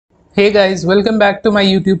Hey guys, welcome back to my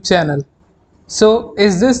YouTube channel. So,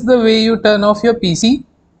 is this the way you turn off your PC?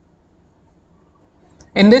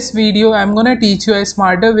 In this video, I'm gonna teach you a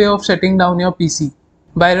smarter way of shutting down your PC.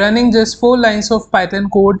 By running just 4 lines of Python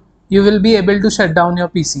code, you will be able to shut down your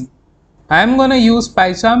PC. I'm gonna use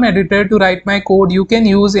PyCharm editor to write my code. You can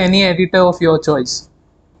use any editor of your choice.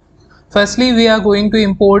 Firstly, we are going to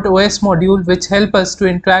import OS module which help us to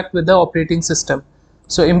interact with the operating system.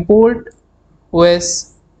 So import OS.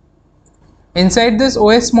 Inside this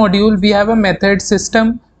OS module, we have a method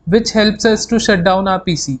system which helps us to shut down our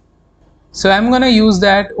PC. So I'm going to use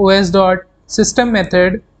that os.system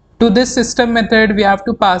method. To this system method, we have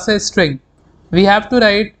to pass a string. We have to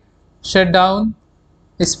write shutdown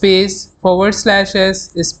space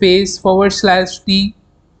 /s space /t,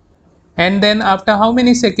 and then after how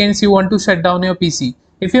many seconds you want to shut down your PC.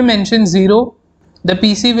 If you mention 0, the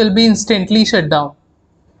PC will be instantly shut down.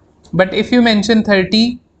 But if you mention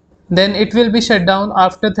 30, then it will be shut down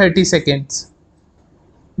after 30 seconds.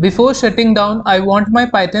 Before shutting down, I want my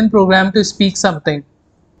Python program to speak something.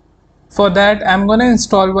 For that, I'm gonna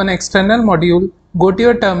install one external module. Go to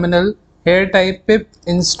your terminal, here type pip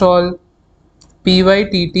install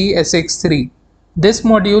pyttsx3. This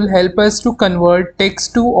module helps us to convert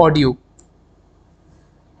text to audio.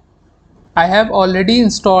 I have already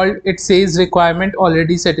installed. It says requirement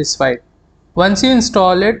already satisfied. Once you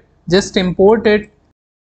install it, just import it.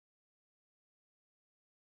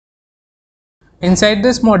 Inside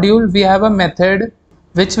this module, we have a method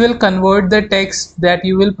which will convert the text that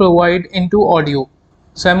you will provide into audio.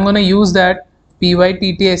 So I'm going to use that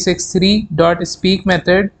pyttsx3.speak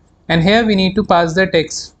method, and here we need to pass the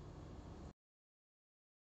text.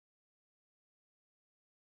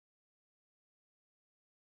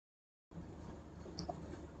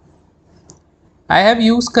 I have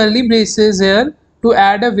used curly braces here to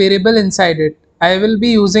add a variable inside it. I will be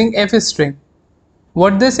using fstring.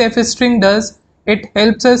 What this fstring does, it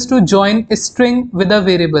helps us to join a string with a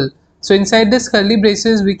variable. So inside this curly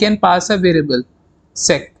braces, we can pass a variable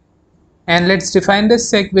sec, and let's define this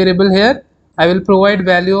sec variable here. I will provide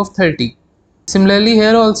value of 30. Similarly,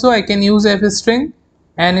 here also I can use fstring,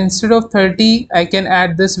 and instead of 30, I can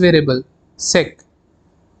add this variable sec.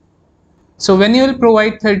 So when you will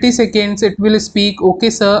provide 30 seconds, it will speak, okay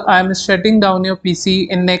sir, I am shutting down your PC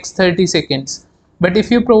in next 30 seconds. But if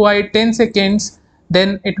you provide 10 seconds,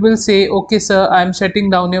 then it will say, okay sir, I am shutting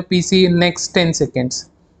down your PC in next 10 seconds.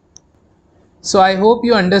 So I hope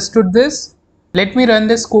you understood this. Let me run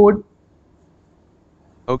this code.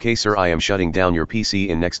 Okay sir, I am shutting down your PC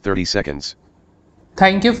in next 30 seconds.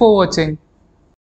 Thank you for watching.